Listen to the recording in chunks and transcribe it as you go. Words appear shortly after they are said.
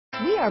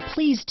We are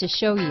pleased to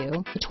show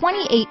you the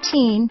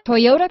 2018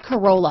 Toyota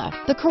Corolla.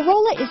 The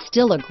Corolla is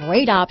still a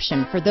great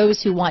option for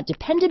those who want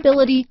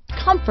dependability,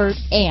 comfort,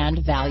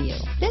 and value.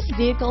 This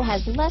vehicle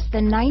has less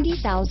than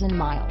 90,000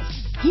 miles.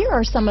 Here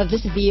are some of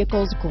this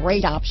vehicle's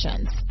great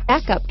options: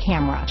 backup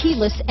camera,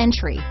 keyless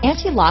entry,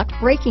 anti-lock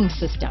braking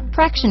system,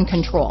 traction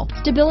control,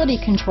 stability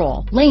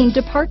control, lane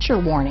departure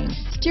warning,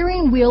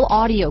 steering wheel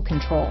audio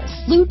controls,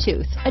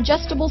 Bluetooth,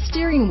 adjustable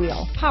steering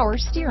wheel, power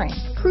steering,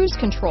 cruise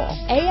control,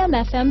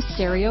 AM/FM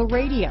stereo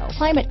radio,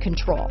 climate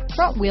control,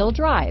 front wheel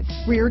drive,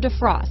 rear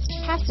defrost,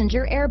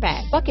 passenger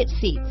airbag, bucket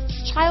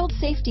seats, child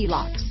safety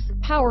locks,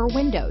 power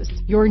windows.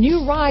 Your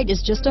new ride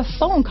is just a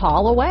phone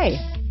call away.